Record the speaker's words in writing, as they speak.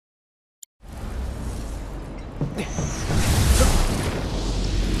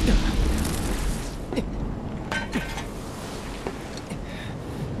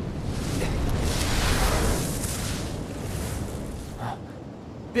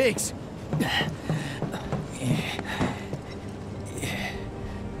Biggs!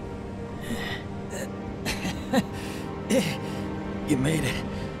 You made it.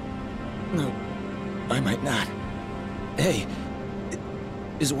 No, I might not. Hey,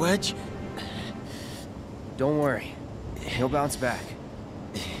 is Wedge? Don't worry. He'll bounce back.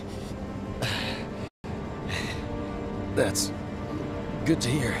 That's good to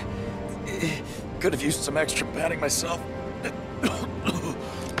hear. Could have used some extra padding myself.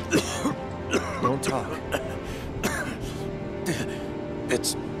 Don't talk.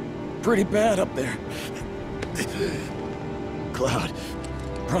 It's pretty bad up there. Cloud,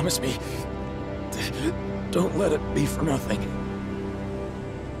 promise me, don't let it be for nothing.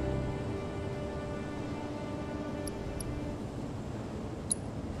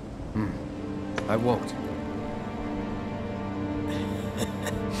 I won't.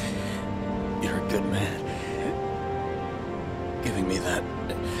 You're a good man. Giving me that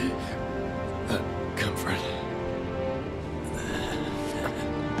comfort.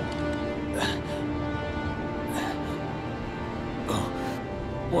 Oh,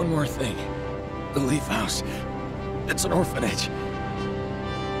 one more thing. The Leaf House. It's an orphanage.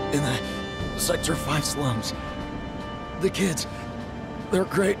 In the Sector 5 slums. The kids, they're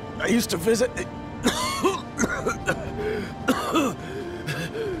great. I used to visit.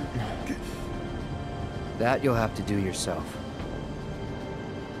 That you'll have to do yourself.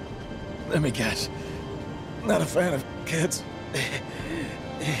 Let me guess. Not a fan of kids.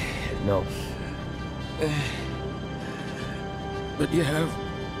 No. But you have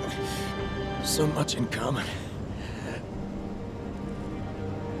so much in common.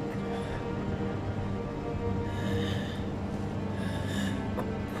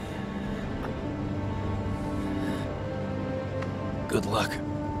 Good luck,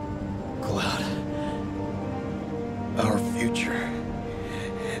 Cloud. Our future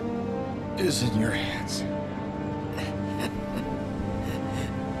is in your hands.